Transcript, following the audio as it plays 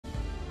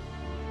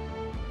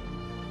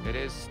It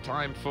is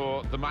time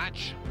for the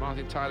match.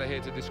 Martin Tyler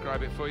here to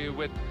describe it for you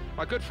with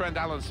my good friend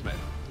Alan Smith.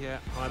 Yeah,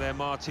 hi there,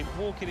 Martin.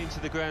 Walking into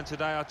the ground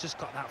today, I just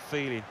got that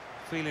feeling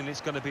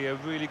it's going to be a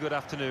really good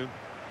afternoon.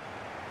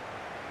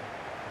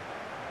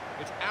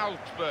 It's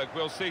Augsburg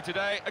we'll see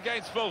today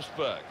against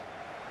Wolfsburg.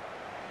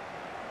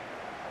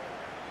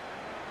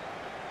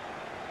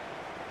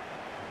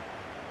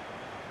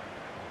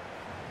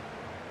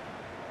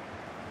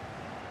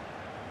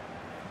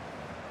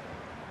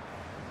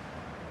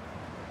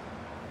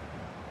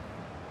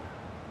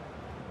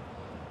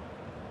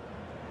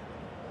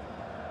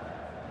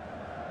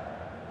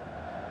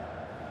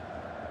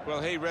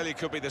 Well, he really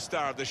could be the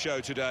star of the show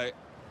today.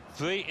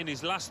 3 in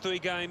his last 3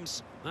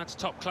 games. That's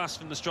top class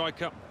from the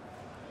striker.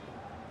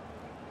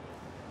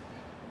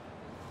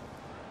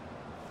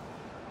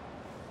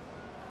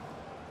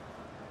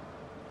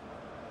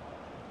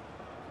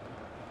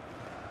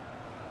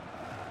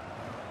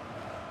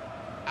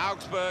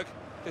 Augsburg,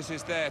 this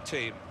is their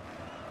team.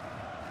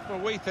 Well,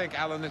 we think,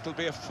 Alan, it'll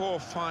be a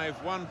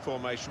 4-5-1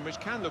 formation, which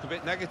can look a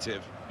bit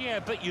negative. Yeah,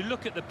 but you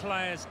look at the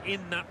players in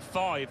that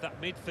 5,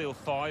 that midfield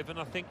 5, and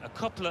I think a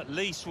couple at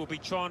least will be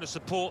trying to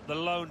support the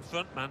lone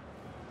front man.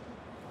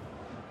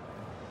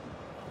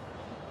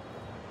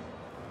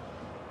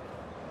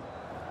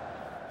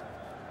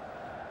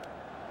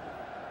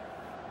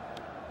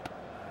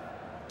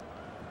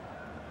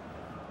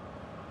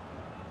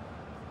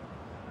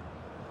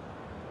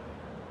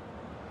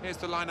 Here's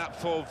the lineup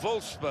for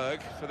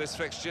Wolfsburg for this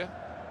fixture.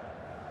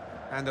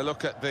 And a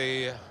look at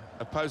the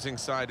opposing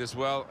side as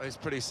well. It's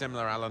pretty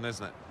similar, Alan,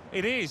 isn't it?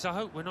 It is. I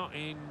hope we're not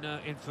in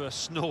for a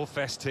snore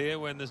fest here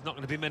when there's not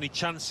going to be many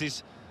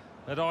chances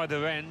at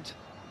either end.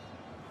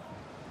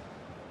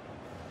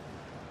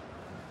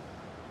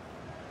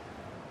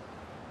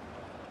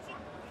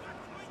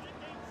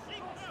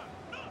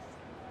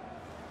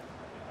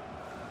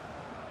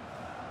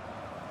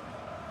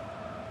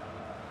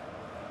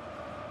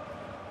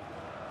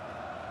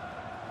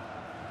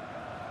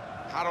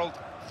 Harold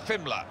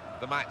Fimler,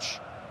 the match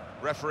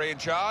referee in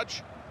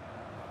charge.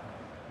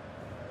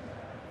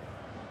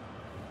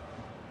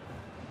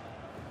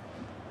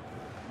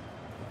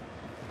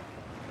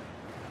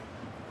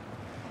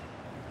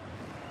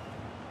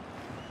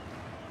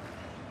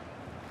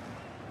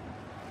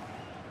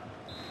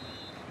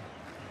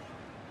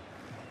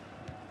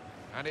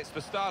 And it's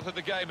the start of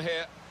the game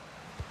here.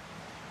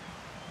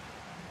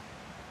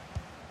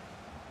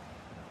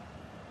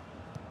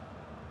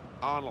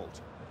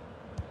 Arnold.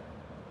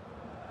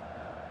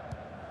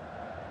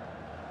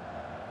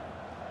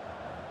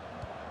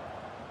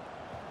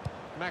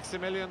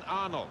 Maximilian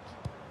Arnold.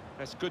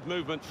 That's good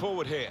movement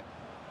forward here.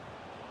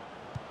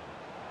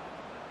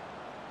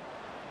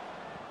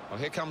 Well,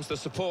 here comes the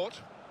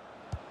support.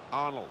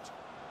 Arnold.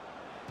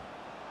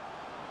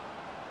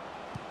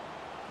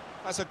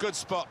 That's a good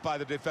spot by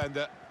the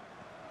defender.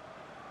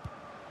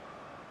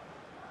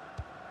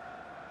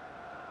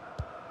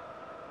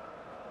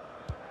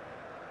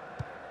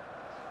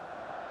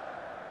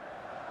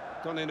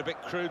 Gone in a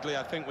bit crudely,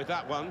 I think, with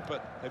that one,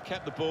 but they've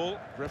kept the ball.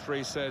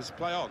 Referee says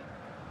play on.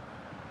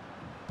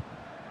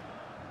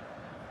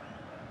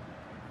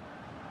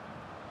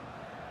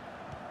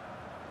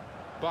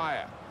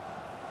 Bayer.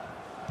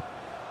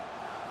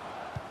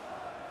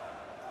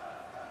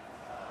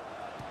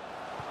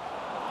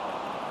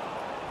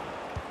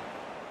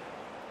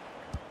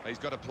 He's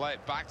got to play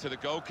it back to the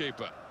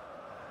goalkeeper.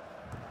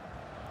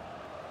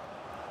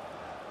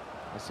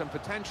 There's some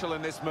potential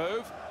in this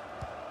move.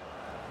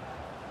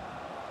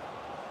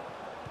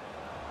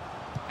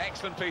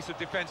 Excellent piece of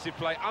defensive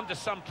play, under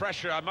some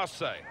pressure, I must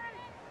say.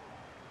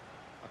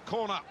 A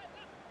corner.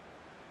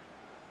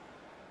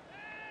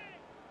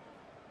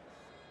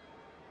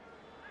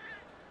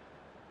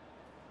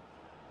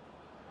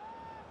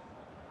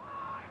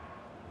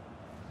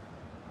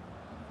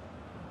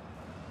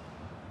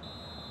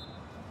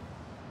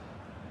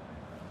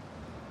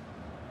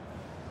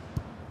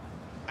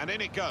 And in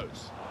it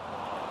goes.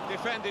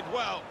 Defended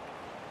well.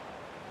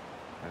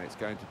 And it's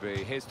going to be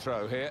his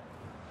throw here.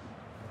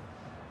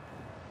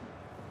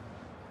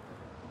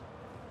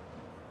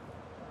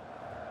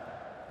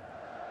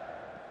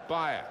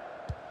 Bayer.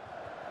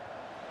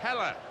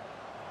 Heller.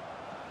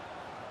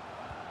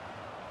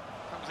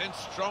 Comes in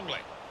strongly.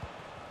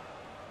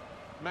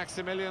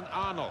 Maximilian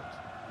Arnold.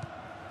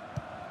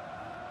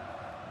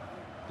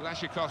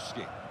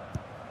 Blaszczykowski.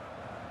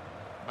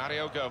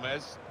 Mario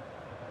Gomez.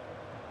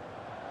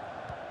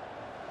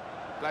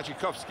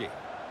 Blaszczykowski.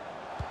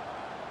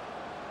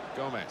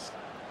 Gomez.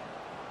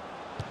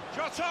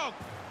 Shot on!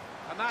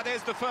 And that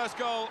is the first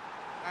goal,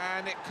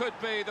 and it could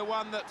be the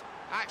one that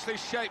actually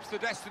shapes the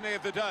destiny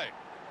of the day.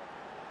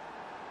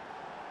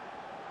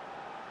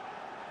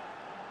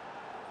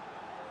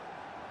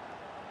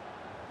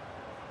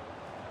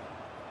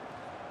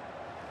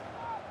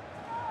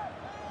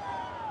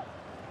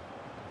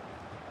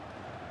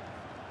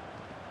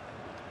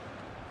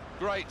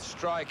 Great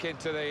strike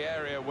into the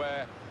area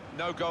where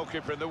no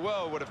goalkeeper in the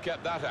world would have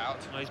kept that out.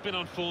 Well, he's been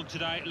on form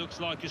today. It looks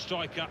like a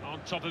striker on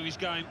top of his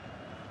game.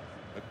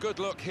 A good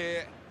look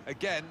here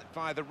again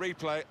via the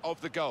replay of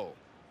the goal.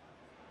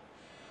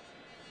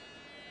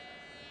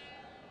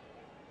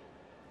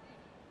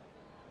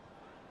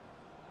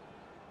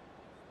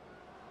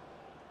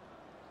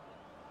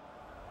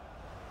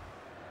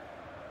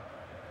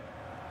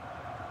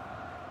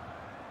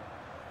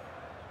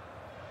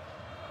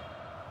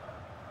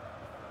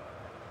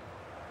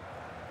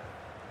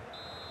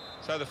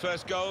 So the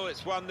first goal,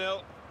 it's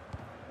 1-0.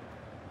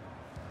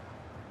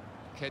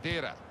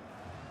 Khedira.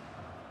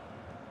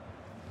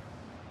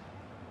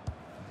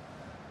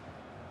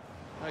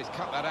 Oh, he's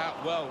cut that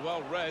out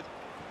well read.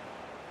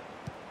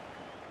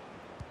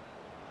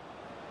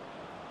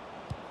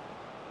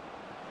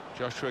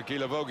 Joshua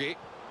Gilavogi.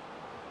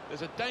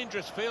 There's a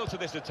dangerous feel to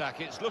this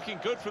attack. It's looking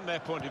good from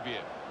their point of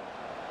view.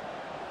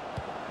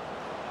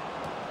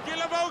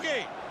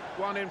 Gilavogi!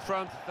 One in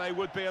front. They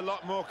would be a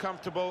lot more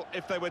comfortable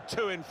if they were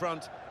two in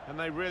front, and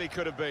they really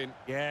could have been.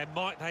 Yeah,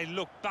 might they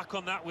look back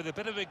on that with a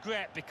bit of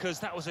regret, because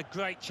that was a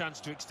great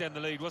chance to extend the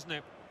lead, wasn't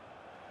it?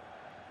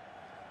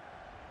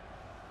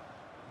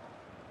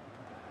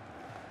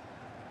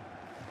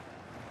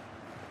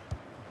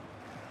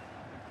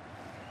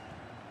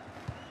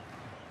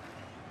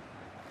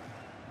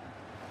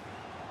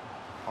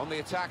 On the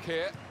attack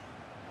here.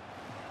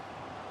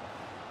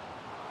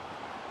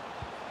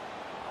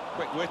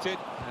 Quick-witted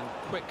and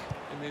quick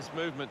in his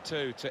movement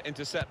too to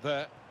intercept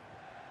there.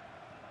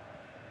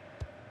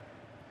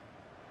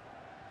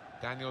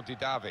 Daniel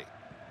Didavi.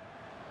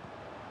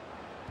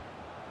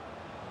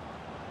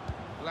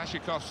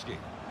 Blaszczykowski.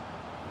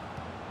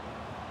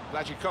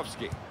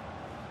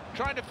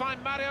 Trying to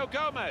find Mario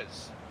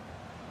Gomez.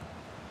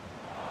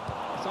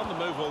 He's on the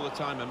move all the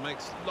time and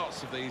makes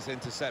lots of these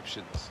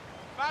interceptions.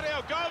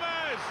 Mario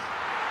Gomez!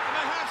 And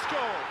they have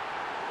scored.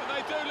 And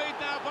they do lead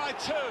now by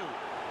 2.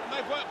 And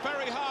they've worked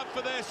very hard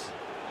for this.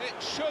 It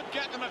should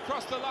get them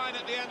across the line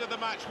at the end of the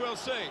match. We'll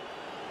see.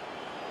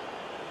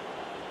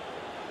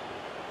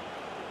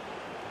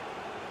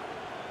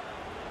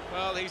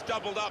 Well, he's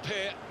doubled up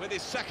here with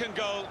his second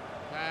goal,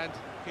 and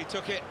he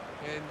took it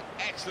in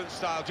excellent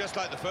style, just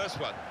like the first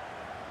one.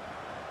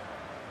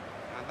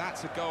 And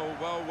that's a goal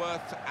well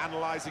worth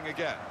analysing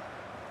again.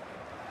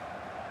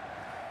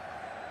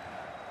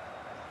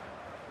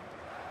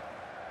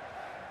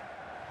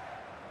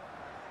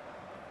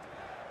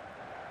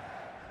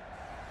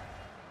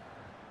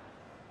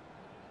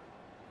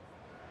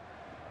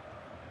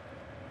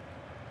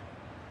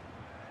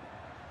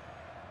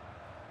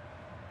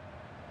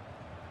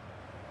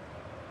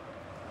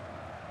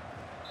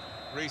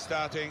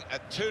 Restarting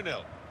at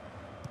 2-0.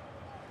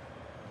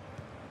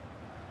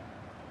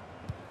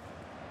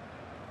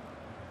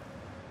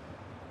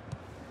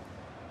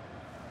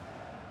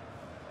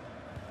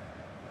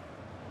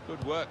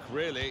 Good work,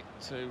 really,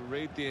 to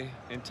read the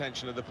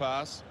intention of the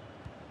pass.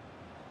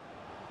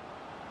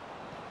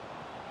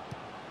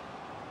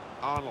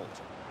 Arnold.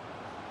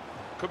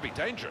 Could be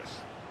dangerous.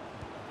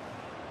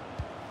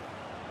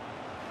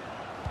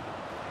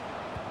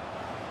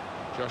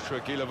 Joshua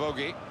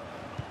Gilavogi.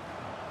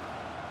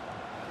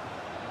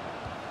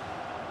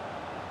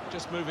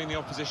 Just moving the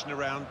opposition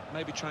around,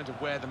 maybe trying to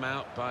wear them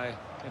out by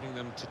getting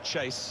them to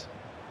chase.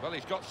 Well,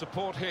 he's got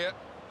support here.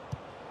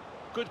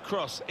 Good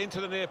cross into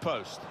the near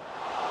post.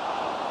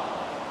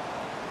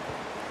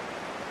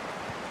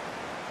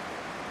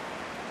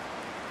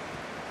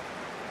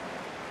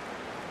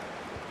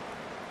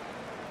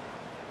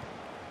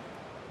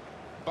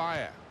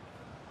 Bayer.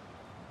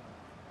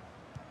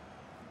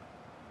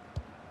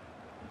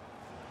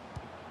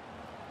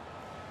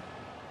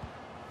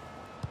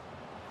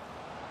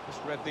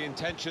 Just read the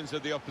intentions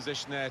of the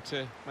opposition there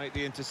to make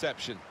the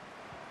interception.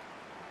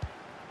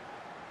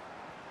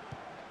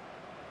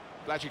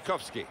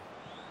 Blaszczykowski.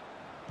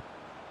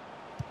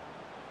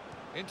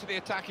 Into the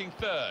attacking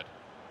third.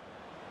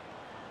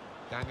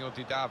 Daniel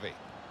Didavi.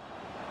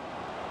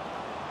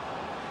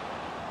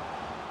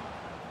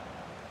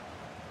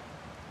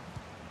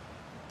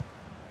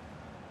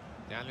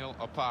 Daniel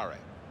Opare.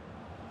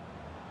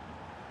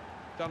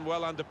 Done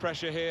well under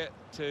pressure here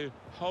to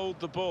hold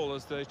the ball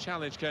as the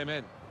challenge came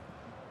in.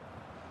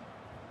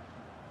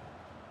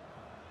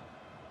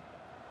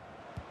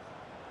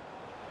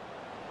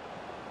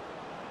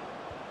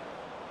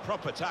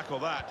 Proper tackle,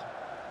 that.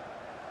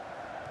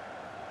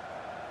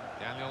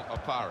 Daniel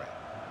Opare.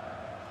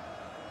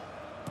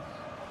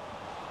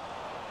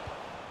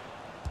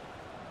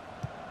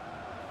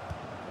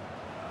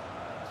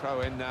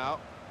 Throw in now.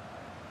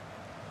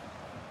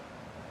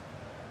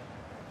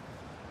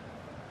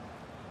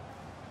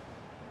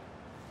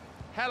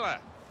 Heller.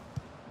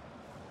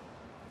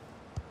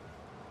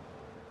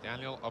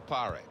 Daniel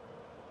Opare.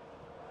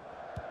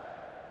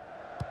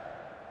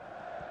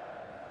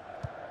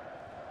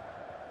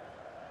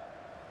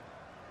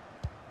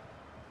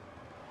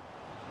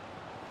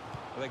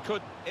 They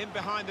could in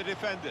behind the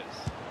defenders.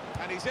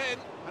 And he's in,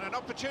 and an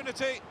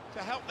opportunity to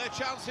help their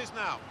chances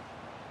now.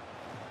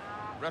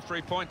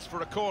 Referee points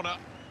for a corner.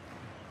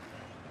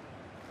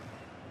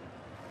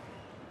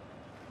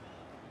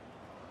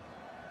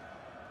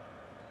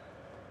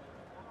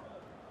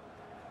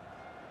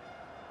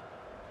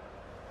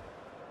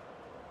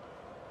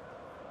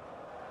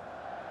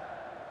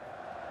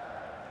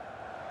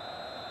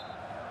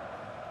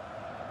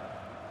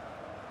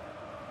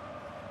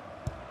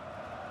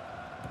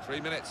 3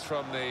 minutes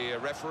from the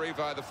referee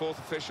via the fourth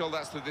official.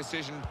 That's the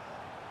decision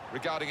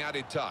regarding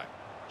added time.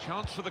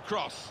 Chance for the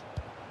cross.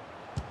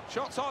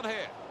 Shots on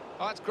here.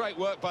 Oh, that's great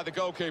work by the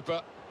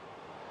goalkeeper.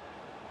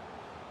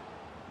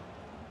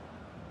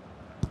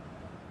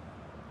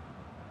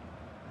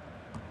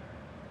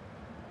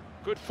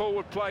 Good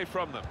forward play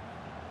from them.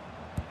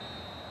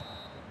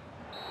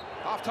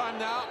 Half-time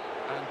now,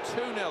 and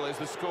 2-0 is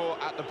the score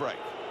at the break.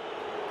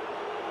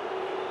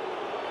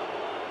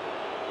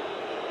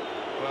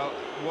 Well,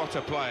 what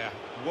a player.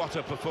 What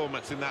a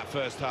performance in that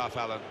first half,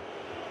 Alan.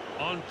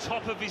 On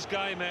top of his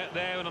game out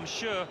there, and I'm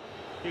sure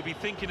he'll be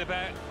thinking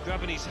about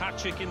grabbing his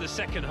hat-trick in the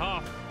second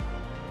half.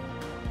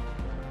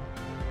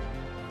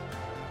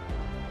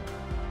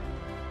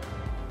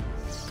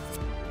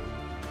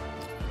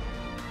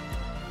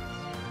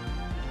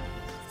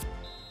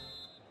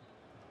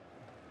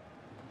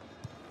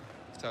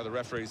 So the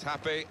referee's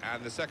happy,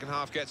 and the second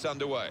half gets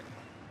underway.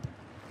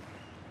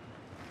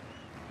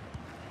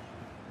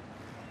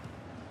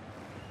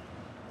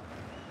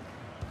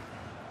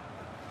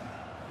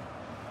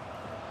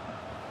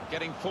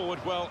 Getting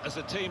forward well as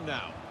a team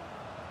now.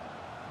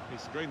 He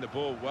screened the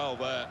ball well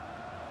there.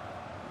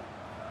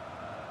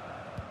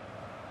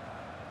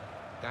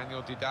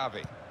 Daniel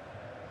Didavi.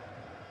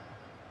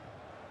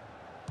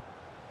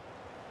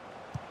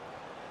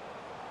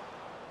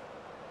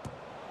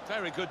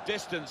 Very good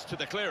distance to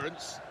the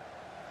clearance.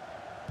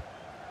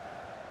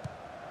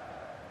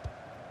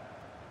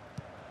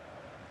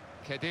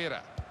 Khedira.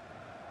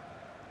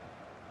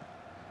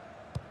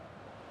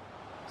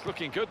 It's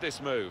looking good,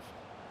 this move.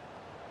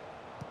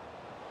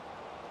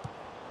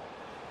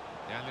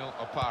 Daniel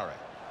Opare.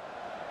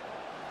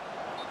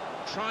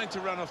 Trying to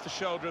run off the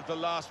shoulder of the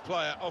last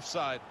player,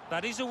 offside.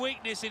 That is a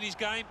weakness in his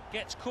game.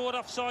 Gets caught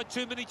offside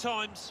too many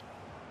times.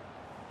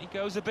 He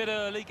goes a bit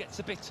early, gets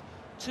a bit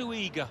too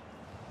eager.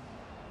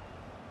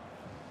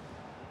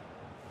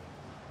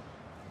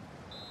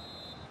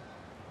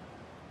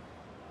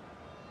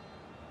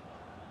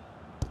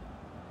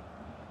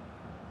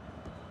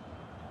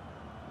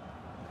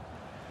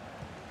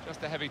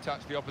 Just a heavy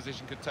touch, the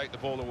opposition could take the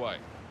ball away.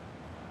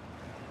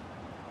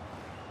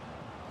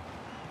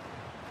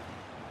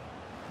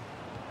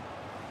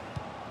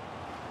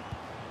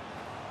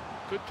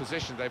 Good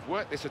position, they've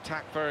worked this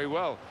attack very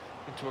well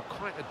into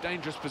quite a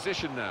dangerous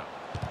position now.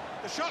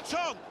 The shot's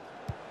on!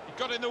 He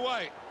got in the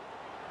way.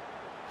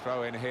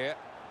 Throw in here.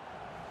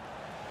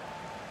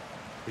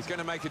 He's going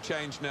to make a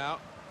change now.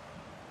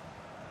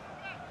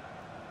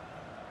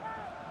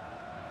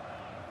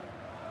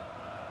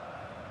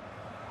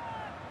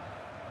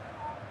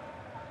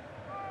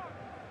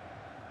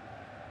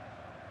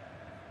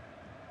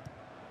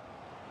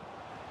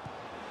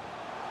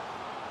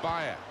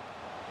 Bayer.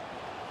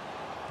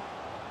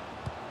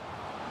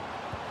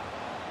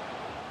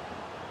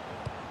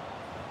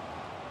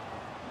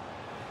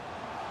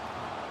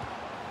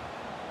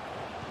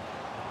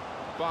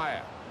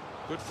 Bayer.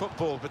 Good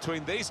football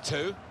between these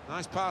two.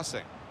 Nice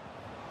passing.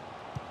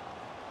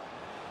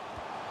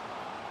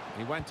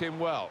 He went in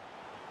well.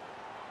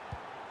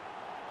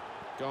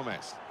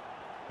 Gomez.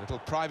 Little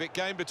private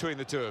game between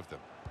the two of them.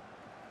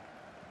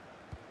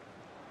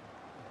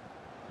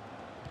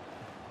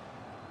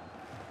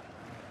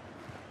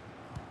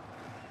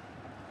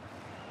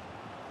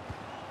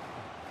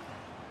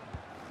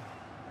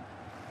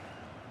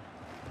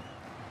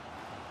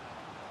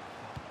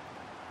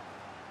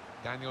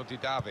 Daniel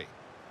Didavi.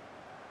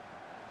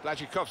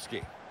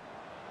 Blazikowski.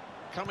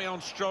 Coming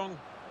on strong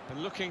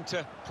and looking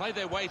to play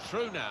their way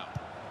through now.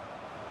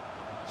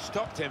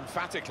 Stopped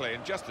emphatically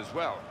and just as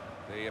well.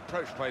 The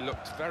approach play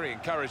looked very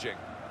encouraging.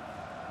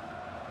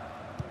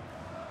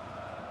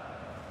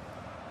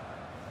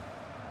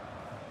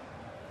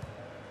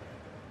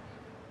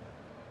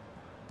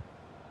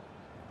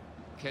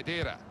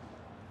 Khedira.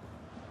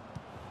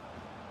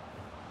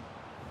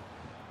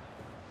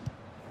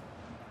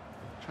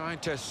 Trying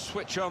to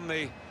switch on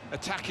the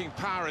attacking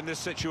power in this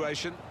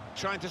situation,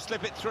 trying to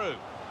slip it through.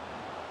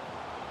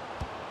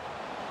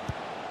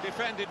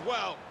 Defended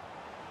well.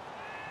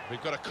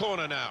 We've got a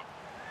corner now.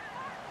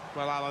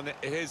 Well, Alan,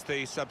 here's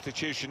the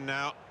substitution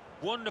now.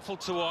 Wonderful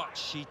to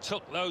watch. He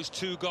took those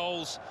 2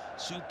 goals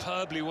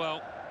superbly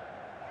well.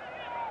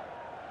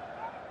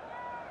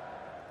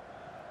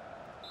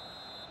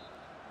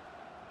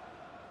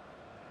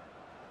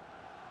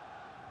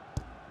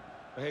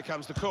 Here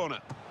comes the corner.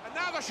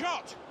 Another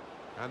shot!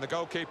 And the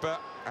goalkeeper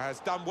has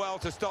done well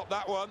to stop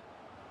that one.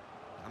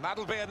 And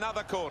that'll be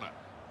another corner.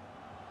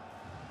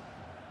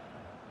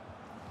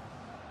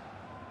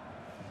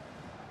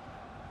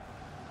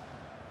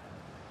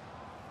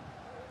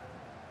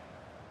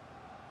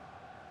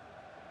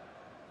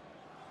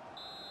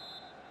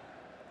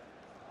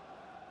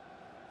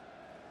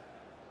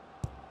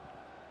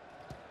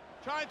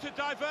 Trying to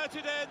divert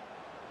it in.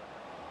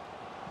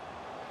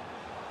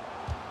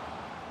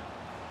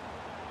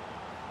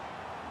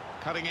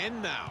 Cutting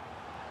in now.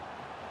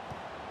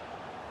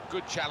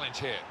 Good challenge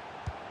here.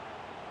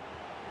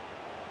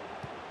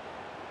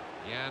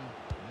 Jan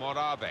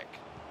Moravec.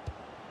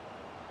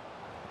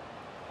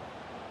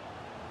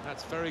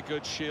 That's very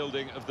good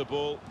shielding of the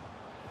ball.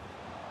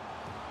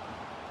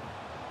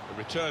 A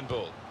return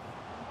ball.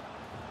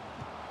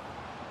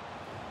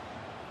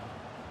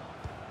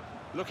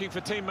 Looking for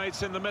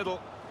teammates in the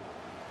middle.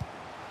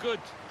 Good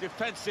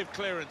defensive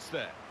clearance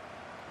there.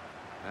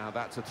 Now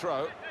that's a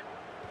throw.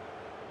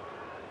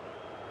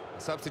 A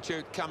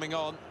substitute coming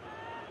on.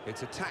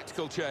 It's a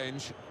tactical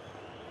change.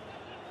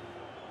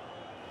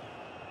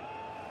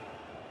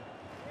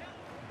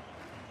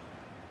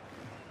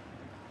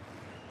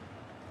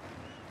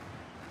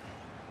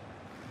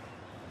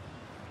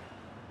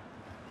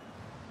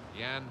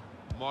 Jan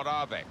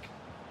Moravec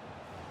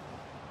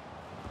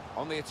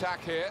on the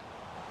attack here.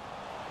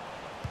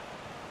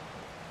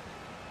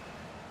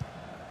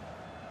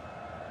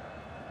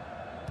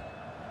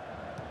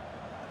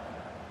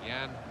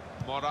 Jan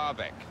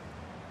Moravec,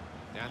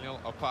 Daniel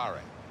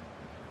Opare.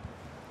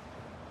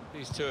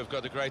 These two have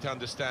got a great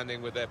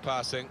understanding with their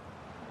passing.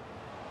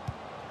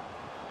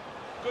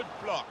 Good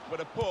block, but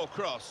a poor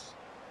cross.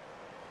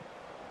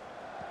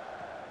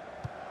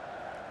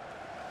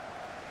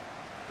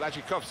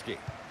 Blachikowski.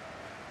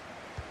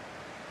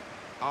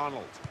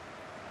 Arnold.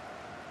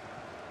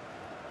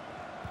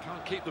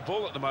 Can't keep the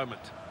ball at the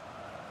moment.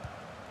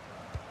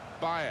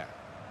 Bayer.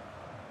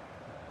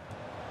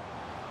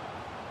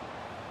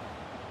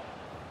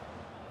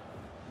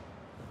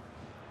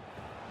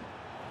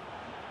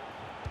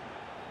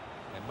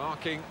 They're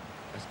marking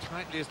as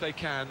tightly as they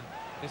can.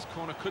 This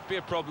corner could be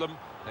a problem.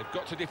 They've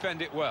got to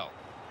defend it well.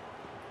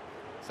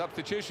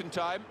 Substitution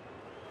time.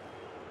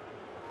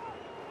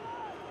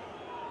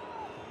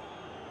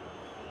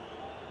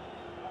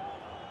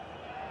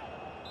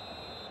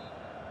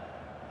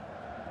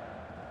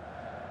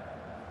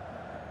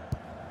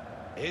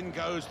 In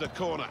goes the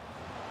corner.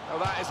 Well,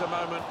 that is a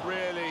moment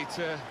really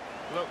to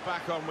look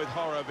back on with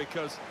horror,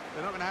 because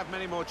they're not going to have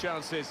many more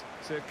chances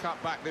to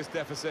cut back this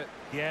deficit.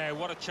 Yeah,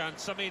 what a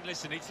chance. I mean,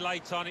 listen, it's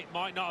late on. It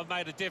might not have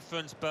made a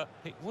difference, but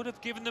it would have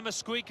given them a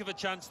squeak of a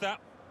chance, that.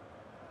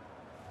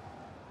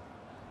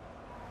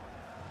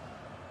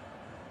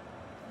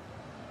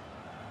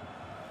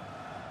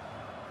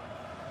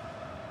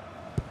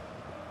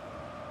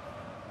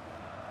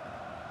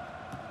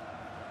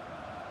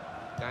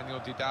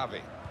 Daniel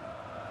Didavi.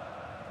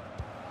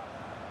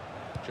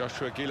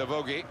 Joshua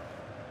Gilavogi.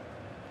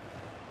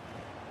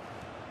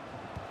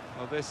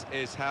 Well, this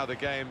is how the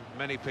game,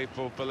 many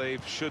people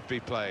believe, should be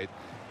played.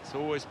 It's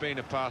always been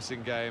a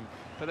passing game,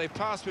 but they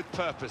pass with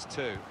purpose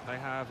too. They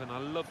have, and I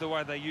love the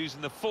way they're using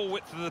the full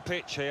width of the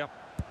pitch here.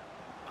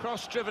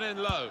 Cross driven in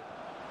low.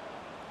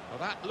 Well,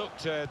 that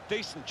looked a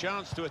decent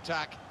chance to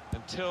attack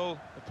until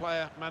the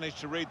player managed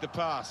to read the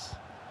pass.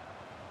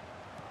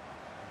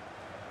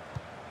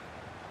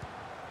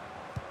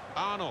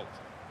 Arnold.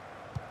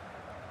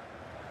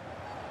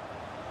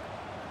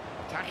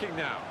 Attacking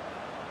now.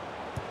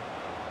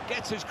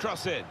 Gets his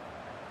cross in.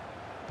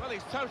 Well,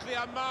 he's totally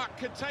unmarked,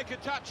 can take a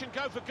touch and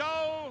go for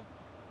goal.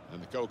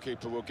 And the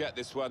goalkeeper will get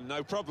this one,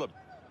 no problem.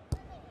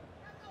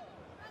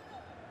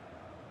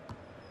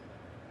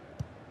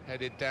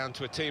 Headed down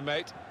to a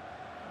teammate.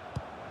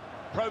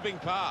 Probing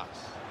pass.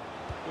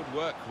 Good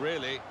work,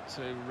 really,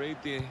 to read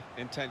the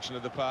intention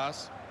of the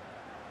pass.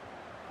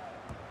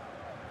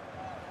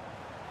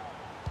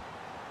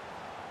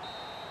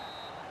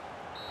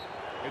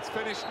 It's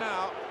finished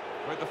now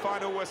with the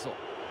final whistle.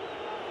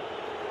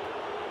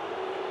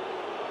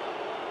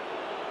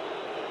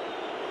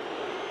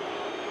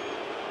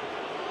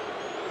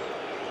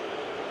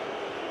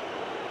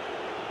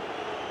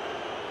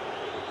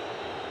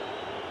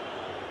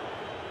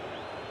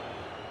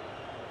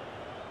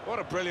 What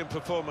a brilliant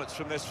performance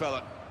from this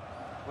fella.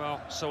 Well,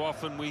 so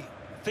often we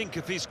think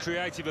of his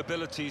creative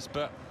abilities,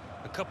 but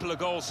a couple of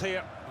goals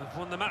here have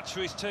won the match for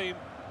his team.